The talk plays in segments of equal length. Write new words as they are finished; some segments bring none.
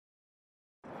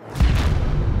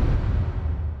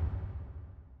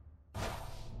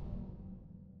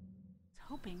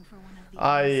hoping for one of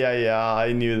these. Yeah,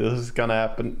 I knew this was gonna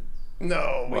happen.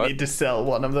 No, we What? need to sell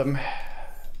one of them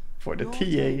for the Your TA.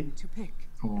 turn to pick.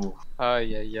 Ooh.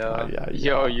 Yeah.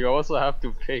 Yo, you also have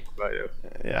to pick, by the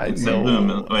way. Yeah, I It's know.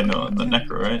 wait, no, the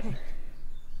necro, right?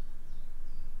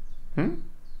 Hmm?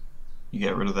 You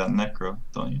get rid of that necro,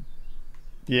 don't you?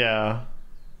 Yeah.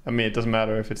 I mean, it doesn't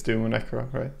matter if it's Doom or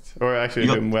Necro, right? Or actually You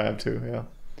got- Doom Web too, yeah.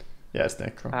 Yeah, it's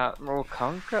Necro. Admiral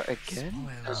Conquer again?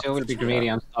 Because you will be greedy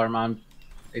on Starman.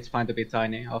 It's fine to be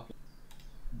tiny.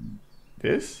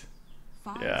 This?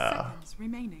 5 Yeah. seconds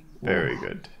remaining. Very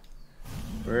good.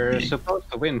 We're supposed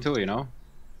to win too, you know.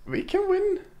 We can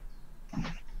win.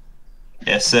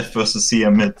 SF versus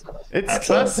CM mid. It's That's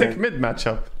classic okay. mid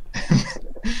matchup.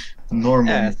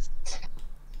 Normal. Yes.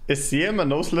 Is CM a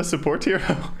noseless support hero?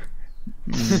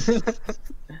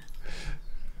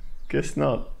 Guess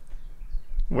not.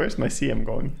 Where's my CM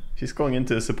going? She's going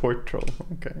into the support troll.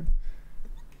 Okay.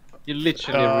 You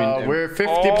literally ruined them. We're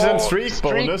 50% streak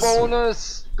bonus.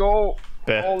 bonus! Go!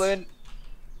 Bet. All in.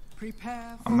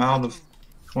 Prepare for I'm out of battle.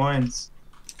 coins.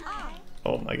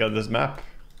 Oh my god, this map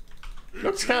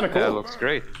looks kind of cool. Yeah, it looks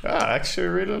great. I actually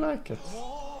really like it.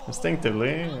 Instinctively,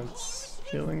 it's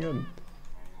feeling good.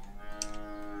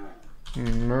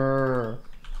 Mrrr.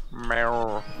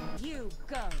 Meow. You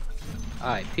go.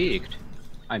 I peaked.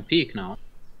 I'm peak now.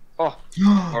 Oh,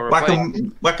 we're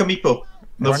playing. Wagamama.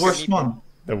 The Wagamama. worst one.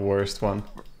 The worst one.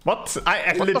 What?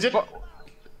 I What the legit fu-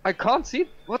 I can't see.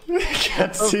 What?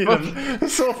 can't see them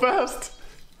so fast.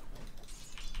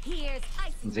 Here's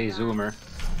ice. The zoomer.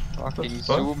 Fucking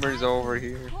fuck? zoomers over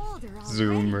here. Colder already.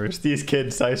 Zoomers. These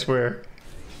kids, I swear.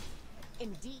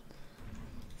 Indeed.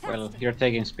 Well, you're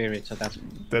taking spirit, so that's.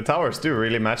 The towers do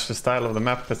really match the style of the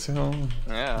map. That's, you know,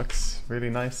 Yeah. looks really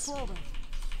nice. Forward.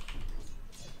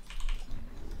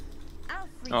 I'll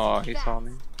freeze Oh, you he fast. saw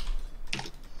me.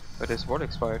 But his ward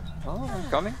expired. Oh, I'm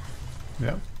coming.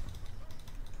 Yeah.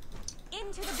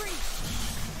 Into the breach.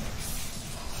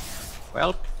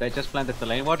 Well, they just planted the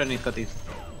lane ward and it got his.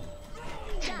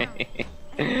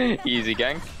 Easy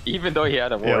gank. Even though he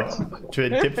had a ward. Yeah.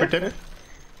 Should we tip for tip?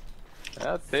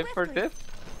 Yeah, tip for tip.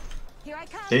 Here I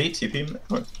come. Hey, TP.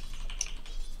 What?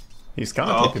 He's gone.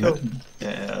 Oh, Tip kill. him.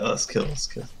 Yeah, let's kill, let's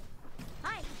kill.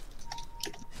 Hi.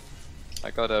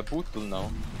 I got a bootle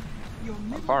now. Your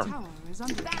middle farm. tower is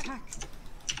under attack.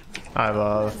 I have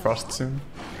a frost soon.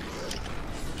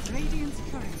 Radiant's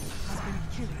courier has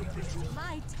been killed.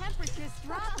 My temperature's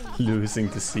dropping. Losing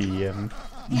to CM.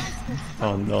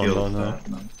 Oh no, Kill no, no. that,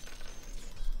 no.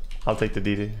 I'll take the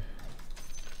DD.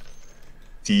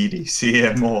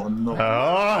 DDCM, oh no.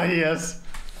 Ah, yes.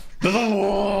 To the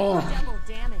wall. Double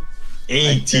damage.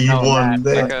 81 I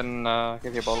there. can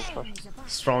give you a bottle first.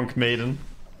 Strong Maiden.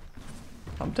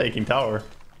 I'm taking tower.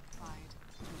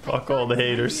 Fuck all the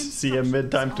haters. CM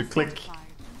mid time to click.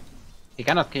 He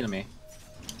cannot kill me.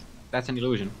 That's an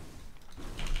illusion.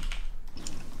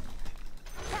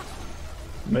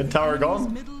 Mid tower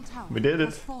gone. Middle tower We did it.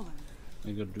 has fallen.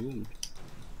 We got doomed.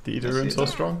 The Eater so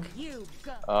strong. You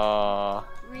go.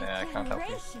 Yeah, I can't help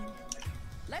you. Regeneration.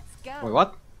 Let's go. Wait,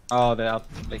 what? Oh, the out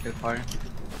liquid fire.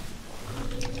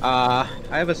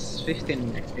 I was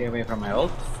 15 XP away from my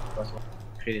ult. That's what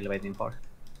I'm really waiting for.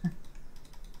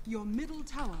 Your middle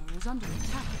tower is under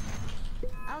attack.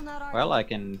 I'll not argue. Well, I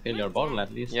can fill your bottle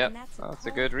at least. Yep, that's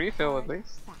a good refill at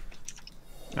least.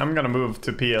 I'm gonna move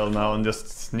to PL now and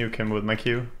just nuke him with my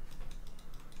Q.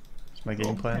 It's my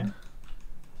game plan.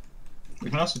 We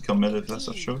can also kill mid if that's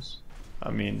what shows.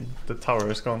 I mean, the tower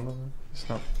is gone.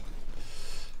 Though.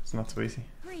 It's not so easy.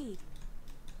 Greed.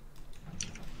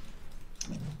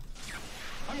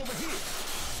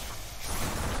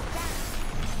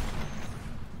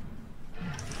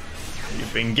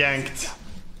 You've been ganked.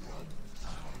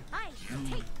 I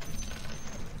take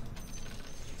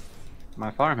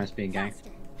My farm has been ganked.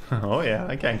 Oh yeah,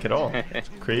 I gank it all.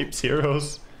 Creeps,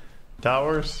 heroes,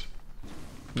 towers.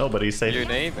 Nobody's safe. You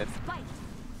name it. spite.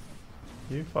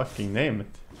 You fucking name it.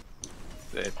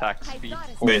 The attack speed.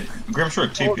 Wait, Grimshore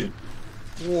TP.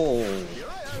 Whoa.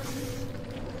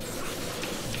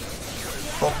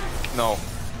 No.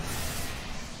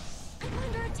 I'm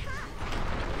under attack.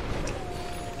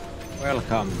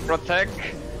 Welcome. Protect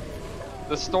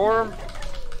the storm.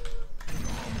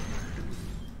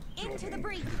 Into the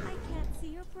breach. I can't see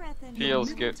your breath anymore. Feels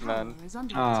Your good, middle man. tower is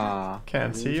under Ah.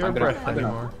 Can't see your I'm gonna- breath I'm gonna-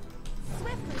 anymore.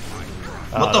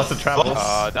 attack. What the That's a travel.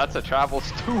 fuck? That's a travel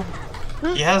too.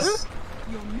 Yes.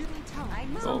 Your middle tower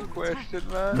is No under attack.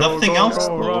 question, man. Nothing else.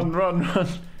 Go, though. run, run,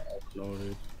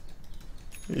 run.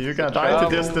 You're gonna die to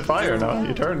just the fire now.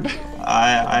 You turned.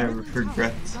 I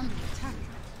regret. Is under attack.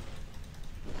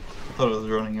 I thought it was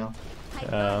running out.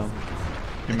 Um,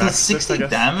 You Does maxed it, I 60 guess.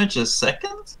 damage a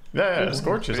second? Yeah,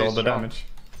 Scorch is Pretty all the strong. damage.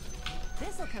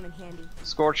 This'll come in handy.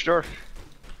 Scorched Earth.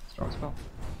 Strong spell.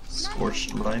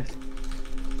 Scorched life.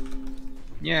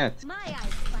 Yeah. My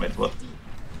eyes. Wait, what?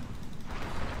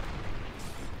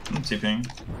 I'm TPing.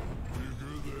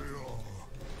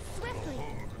 Swiftly.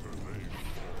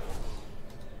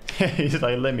 He's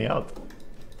like, let me out.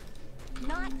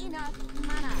 Not enough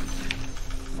mana.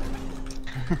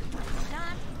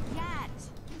 Not yet.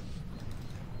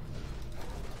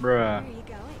 Bruh. Where are you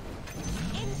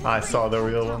going? Into I the saw the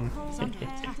breach. real one. Hold hand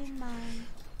in mine.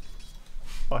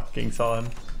 Fucking saw him.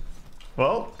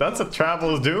 Well, that's a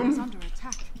Travel's Is Doom. under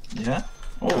attack. Yeah.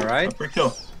 Oh, Alright. upper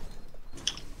kill.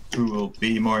 Who will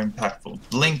be more impactful?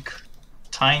 Blink,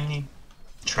 Tiny,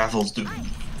 Travels Doom.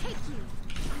 Take you.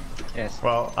 Yes.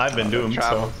 Well, I've been doomed, so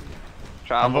Travels.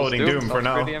 Travels voting Doom for sounds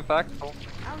now. Pretty impactful.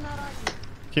 I'll not argue.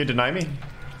 can you deny me?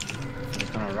 He's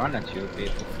gonna run at you,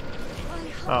 people.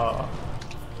 Oh.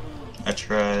 I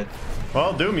tried.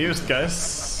 Well, Doom used,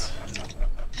 guys.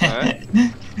 Alright.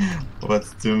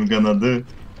 What's Doom gonna do?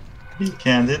 He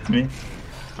can't hit me.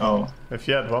 Oh, If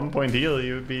you had 1 point heal,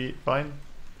 you would be fine.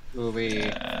 Will we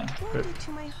yeah. Wounded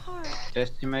to my heart.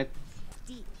 estimate?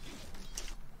 Deep.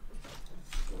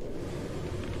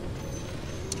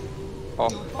 Oh,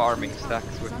 farming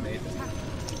stacks with Maiden.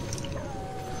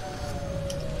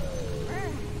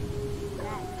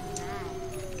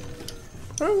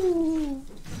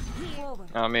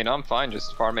 I mean, I'm fine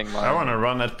just farming my. I want to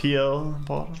run at PL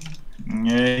bottom.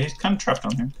 Yeah, he's kind of trapped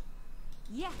on here.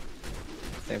 Yeah.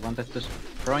 They wanted to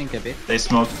sprink a bit. They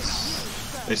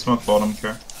smoked bottom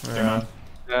care. Yeah.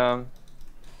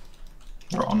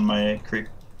 They're on my creep.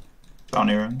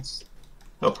 Bounty runs.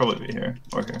 They'll probably be here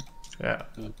or here. Yeah.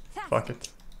 Fuck it.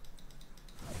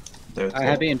 They're I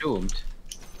have been doomed.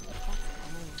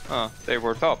 Oh, they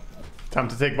were top. Time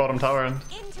to take bottom tower and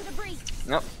Into the breach.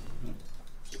 Yep.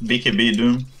 BKB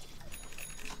Doom.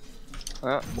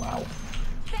 Yeah. Wow.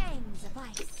 Fangs of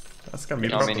ice. that's gonna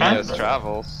be I mean, he problem. has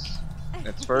travels.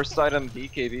 It's first item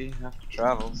BKB after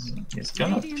travels. He's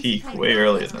gonna peak way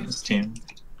earlier than his team.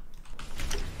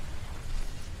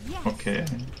 Yes. Okay.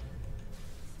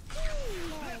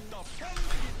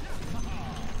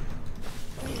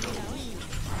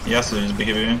 Yeah, so just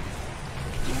BKB.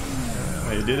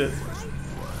 Oh, you did it.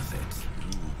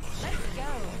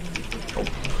 Let's go.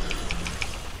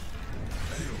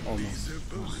 Almost.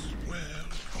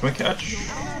 Can we catch?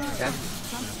 Yeah.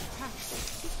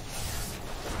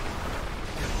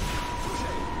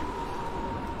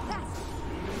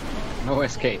 No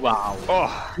escape. Wow.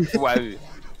 Oh, wow. Can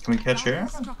we catch here?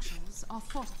 Structures are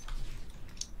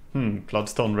fortified.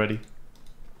 Bloodstone ready.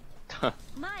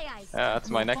 My eyes. That's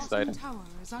my next Bottom item. tower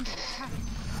is under attack.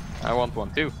 I want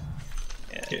one too.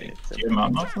 Okay. Do you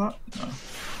have mana for that? No.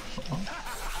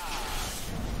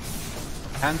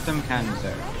 Phantom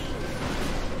Cancer.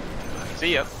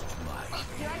 See ya.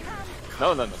 Here I come.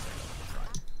 No, no, no.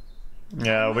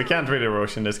 Yeah, we can't really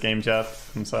rush in this game, chat.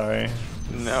 I'm sorry.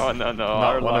 No, no, no. Not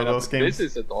Our one of lineup- those games.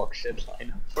 This is a dog shit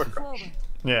lineup for Forward.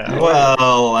 Yeah.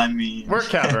 Well, I mean. We're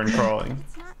cavern crawling.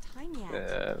 It's not time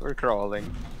yet. We're crawling.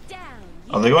 Down.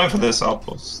 Are they going for this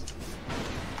outpost?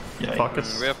 Yeah. Fuck it.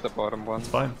 We have the bottom one. It's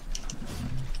fine.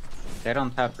 They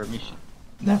don't have permission.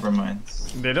 Never mind.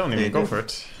 They don't even They go do. for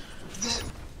it.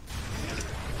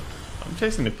 I'm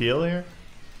chasing the peel here.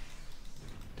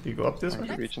 Did you go up this way?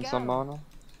 Actually reaching go. some mana.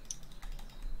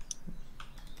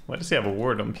 Why does he have a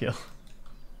ward on peel?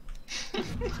 Fangs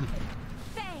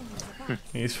of ice.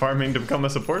 He's farming to become a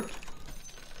support?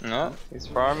 No, he's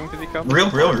farming to become. Real.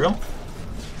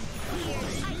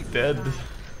 Dead.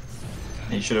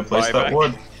 He should have placed Bye that back.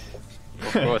 ward.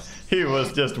 Of course. He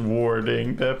was just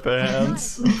warding Pepe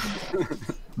hands.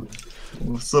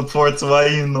 Supports why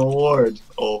in the ward.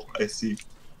 Oh, I see.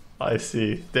 I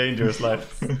see. Dangerous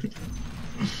life.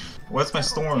 What's my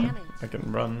storm? Damage. I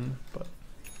can run, but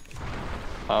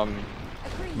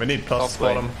Agreed. we need plus Top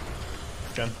lane. bottom.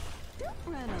 Again. Don't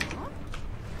run off.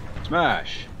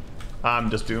 Smash! I'm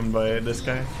just doomed by this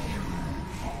guy.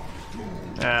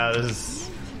 Ah, this is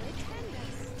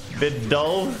a bit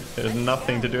dull. There's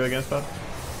nothing to do against that.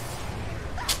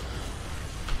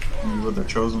 You were the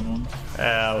chosen one.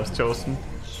 Ah, I was chosen.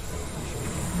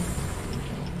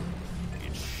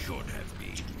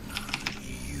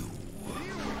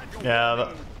 Yeah,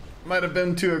 that might have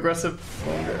been too aggressive.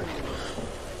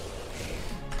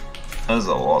 There's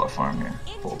a lot of farm here.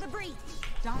 Into Oh, the breach.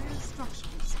 Dire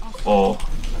structures are fortified.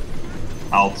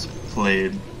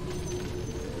 outplayed.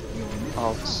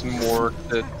 Outsmorted.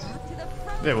 To the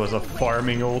front. It was a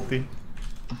farming ulti.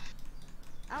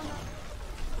 I'll not.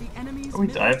 The enemy's Are we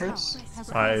middle divers? tower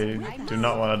has I fallen. do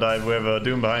not want to dive. We have a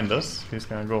Doom behind us. He's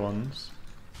gonna go on.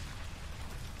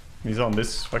 He's on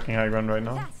this fucking high ground right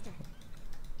now.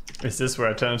 Faster. Is this where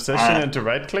I transition into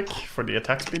right click for the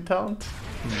attack speed talent?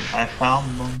 I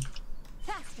found one.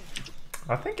 Faster.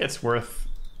 I think it's worth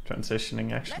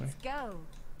transitioning actually. Let's go.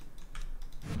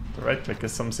 The right click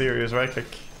is some serious right click.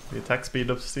 The attack speed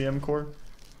of CM core.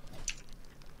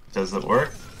 Does it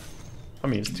work? I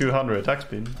mean, it's 200 attack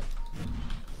speed.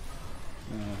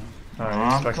 Oh,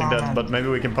 I'm expecting come that, on. but maybe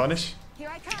we can punish. Here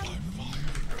I come.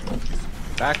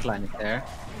 Backline is there.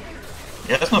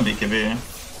 Yeah, that's no BKB.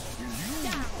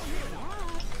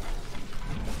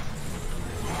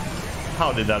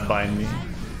 How did that bind me?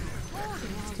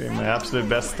 It's doing my absolute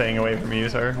best staying away from you,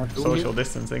 sir. Social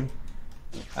distancing.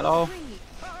 Hello.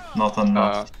 Not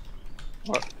enough.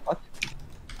 What?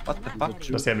 What the fuck?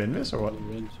 Does he have invis or what?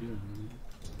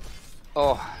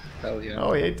 Oh, hell yeah.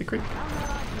 Oh, he ate the creep.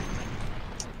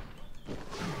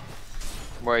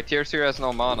 Wait, tier 0 has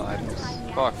no mana items.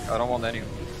 Fuck, I don't want any.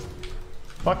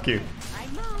 Fuck you. I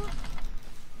move.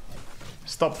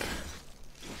 Stop.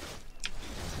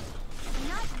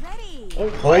 Not ready. Oh,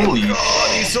 Holy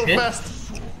he's so shit.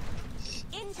 fast.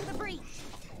 Into the breach.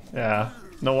 Yeah,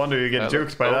 no wonder you get That juked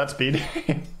looks by dope. that speed.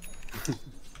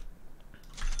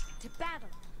 To battle.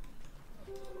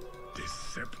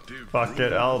 Fuck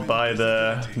it, I'll buy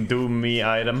the Doom Me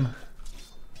item.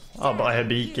 I'll buy a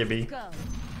BKB. Go.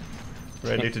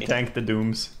 Ready to tank the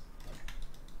Dooms.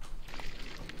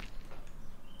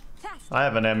 Faster. I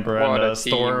have an Ember What and a a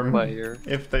team Storm. player.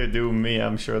 If they Doom me,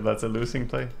 I'm sure that's a losing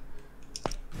play.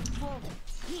 Forward.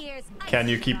 Here's Can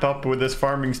you keep up with this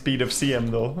farming speed of CM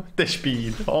though? The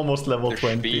speed, almost level The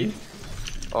 20. speed?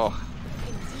 Oh.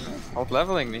 Out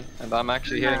leveling me, and I'm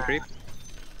actually hitting creep.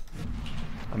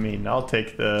 I mean, I'll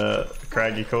take the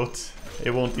craggy coat.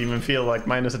 It won't even feel like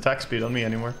minus attack speed on me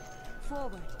anymore.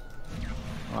 forward.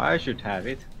 I should have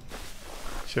it.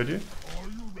 Should you?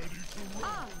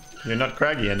 On. You're not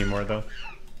craggy anymore though.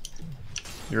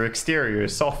 Your exterior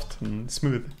is soft and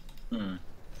smooth. Hmm.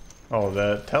 Oh,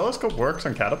 the telescope works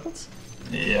on catapults?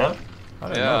 Yeah. I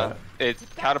didn't know Yeah,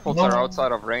 that. catapults No. are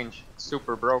outside of range. It's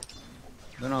super broke.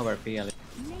 Don't know where PL is.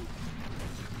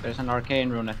 There's an arcane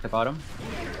rune at the bottom.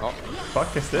 Oh,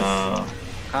 Fuck is this?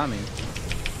 Coming.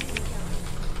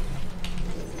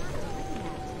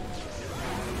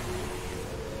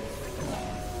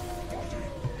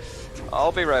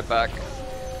 I'll be right back.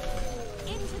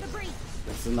 Into the breach.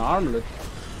 It's an armlet.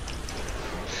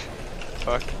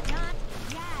 Fuck. Not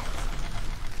yet.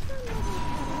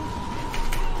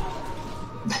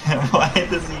 Why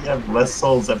does he have less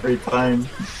souls every time?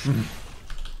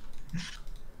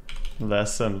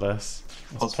 Less and less.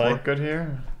 Is Plus Pike 4. good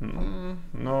here?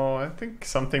 No, I think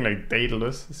something like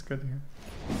Daedalus is good here.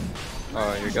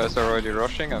 Oh, you guys are already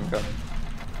rushing? I'm coming.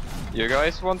 You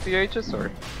guys want the Aegis, or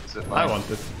is it I mine? want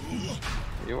it.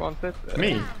 You want it?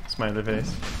 Me? Smiley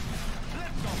face.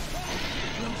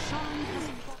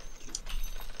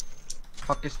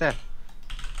 Fuck is that?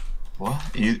 What?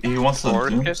 He wants to Orc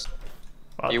do it?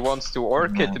 What? He wants to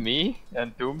orc No. it me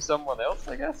and doom someone else,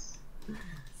 I guess?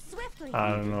 Swiftly.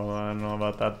 I don't know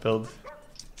about that build.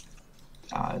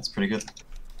 Ah, it's pretty good.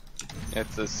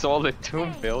 It's a solid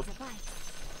doom build.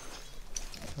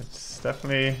 It's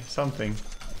definitely something.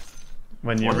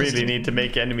 When you What is really it? need to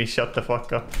make enemies shut the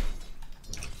fuck up.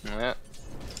 Yeah.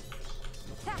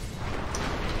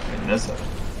 Essa.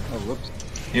 Oh, whoops.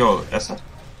 Yo, Essa.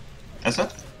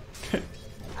 Essa?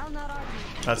 I'll not argue.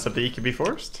 That's a BKB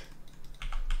forced.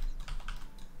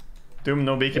 Doom,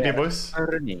 no BKB, boys.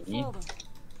 Running. Forward.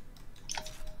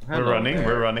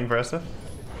 We're running for SF.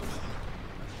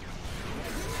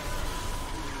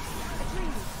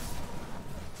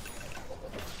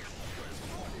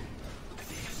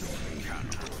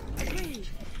 Agreed.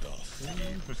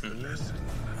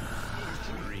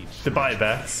 The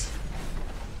buybacks.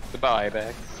 The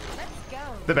buyback. Let's go.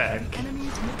 The back.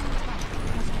 Enemy's middle tower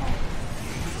has fallen.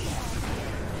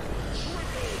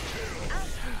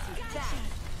 Outreach is back.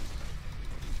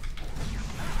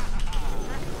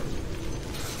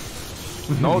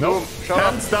 No Nope. doom. Shut up.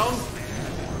 Hands down.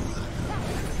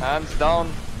 Hands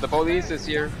down. The police is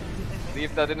here.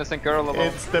 Leave that innocent girl alone.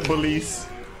 It's the police.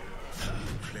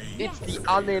 It's the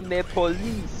anime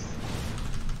police.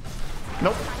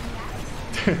 Nope.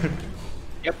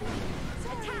 Yep.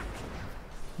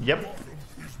 Yep.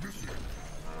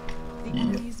 The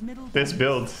enemy's middle This tower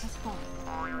build. has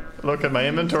fallen. Look at my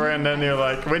inventory and then you're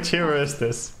like, which hero is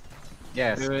this?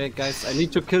 Yes. Wait, wait, guys, I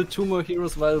need to kill 2 more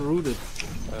heroes while rooted.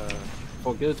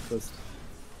 For guild quest.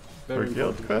 For Very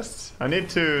guild important. quests? I need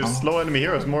to slow enemy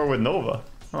heroes more with Nova.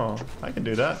 Oh, I can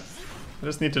do that. I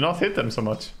just need to not hit them so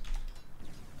much.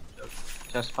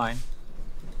 Just fine.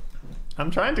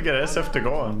 I'm trying to get SF to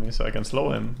go on me so I can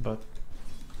slow him, but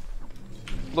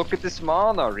Look at this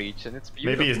mana region, it's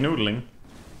beautiful. maybe he's noodling.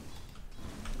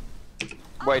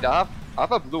 Wait, I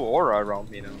have a blue aura around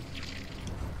me now.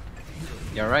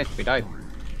 You're right, we died.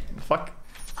 Fuck.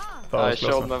 Thought I was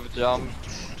closer. shouldn't have jumped.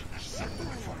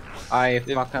 I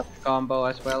fuck up combo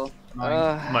as well.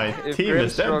 My if team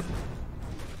is dead. Grimstroke-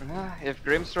 If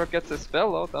Grimstroke gets a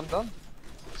spell out, I'm done.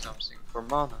 Something for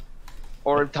mana.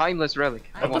 Or a timeless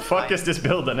relic. I What the want fuck time. is this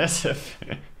build on SF?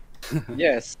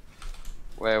 Yes.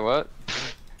 Wait, what?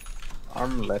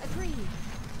 Armlet. Agreed.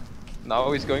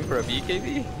 Now he's going for a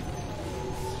BKB?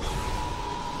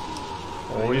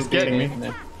 Oh, he's getting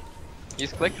me.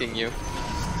 He's clicking you.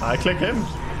 I click him.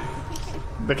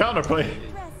 The counterplay.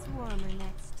 Rest warmer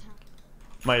next time.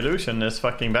 My illusion is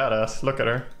fucking badass. Look at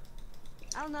her.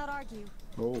 I'll not argue.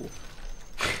 Oh.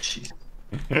 Jeez.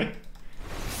 Dire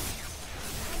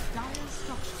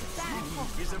structures.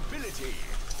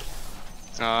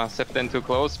 Stepped in too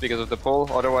close because of the pull,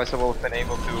 otherwise I would have been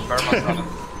able to perma-stun him.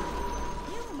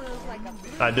 You move like a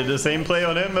blue. I did the same play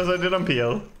on him as I did on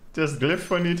PL. Just glyph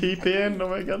when you TP in. Oh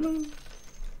my god.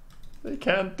 They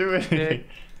can't do anything.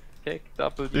 Kick,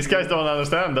 double These G. guys don't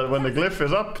understand that when the glyph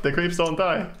is up, the creeps don't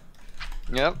die.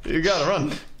 Yep. You gotta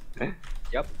run.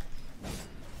 Yep.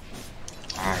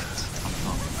 Alright.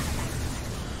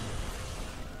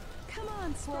 Come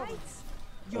on, sprites.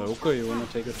 Okay, you wanna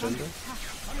take a tender?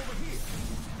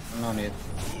 No need.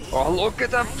 Oh, look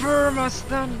at that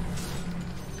perma-stun!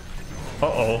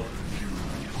 Uh-oh.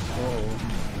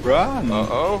 Run!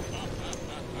 Uh-oh.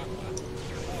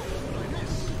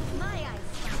 My eyes.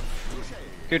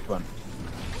 Good one.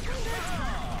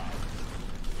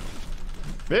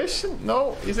 Vision?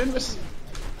 No, he's in this.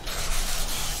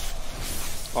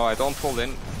 Oh, I don't pull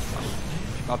in.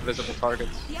 Not visible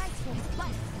targets. The ice will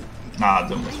splice. Nah,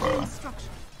 don't move far away. Structure.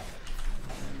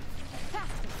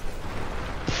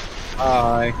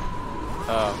 Bye.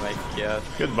 Oh my god.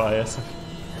 Goodbye, SF.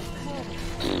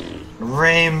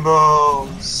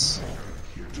 Rainbows!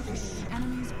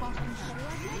 Enemy's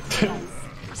bottom.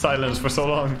 Silence for so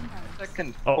long.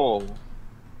 Second Oh. pull.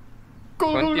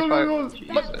 Goal, goal, goal, goal, goal.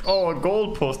 25. What? Jesus. Oh, a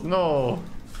goal post. No.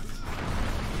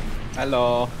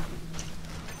 Hello.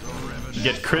 You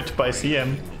get crit by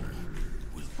CM.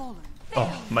 Fallen.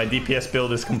 Oh, my DPS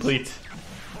build is complete.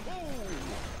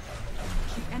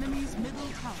 The enemy's middle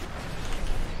tower.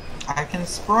 I can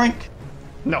sprink!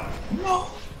 No. No!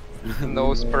 No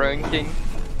sprunking.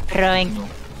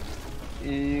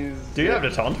 Is Do you have the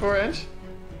taunt for Edge?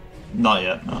 Not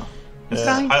yet, no. It's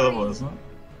Yeah. high level, isn't it?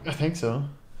 I think so.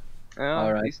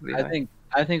 All right. easily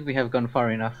I think we have gone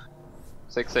far enough.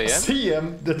 6 AM?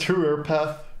 CM, the truer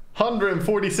path.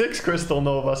 146 Crystal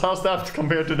Novas. How's that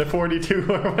compared to the 42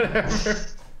 or whatever?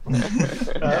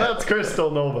 That's Crystal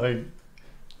Nova.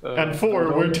 And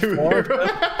 4 were 2 heroes.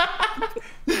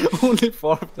 Only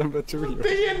 4 of them were 2 heroes.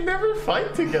 They never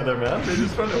fight together, man. They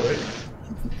just run away.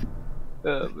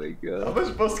 Oh my god. How am I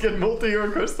supposed to get multi-hero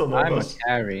Crystal I'm a Novas?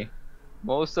 carry.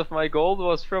 Most of my gold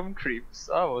was from creeps.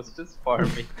 I was just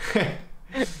farming.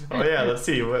 Oh yeah, let's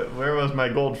see. Where was my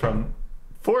gold from?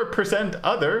 4%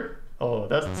 other? Oh,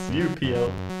 that's you,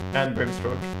 PL. And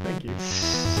Brimstroke. Thank you.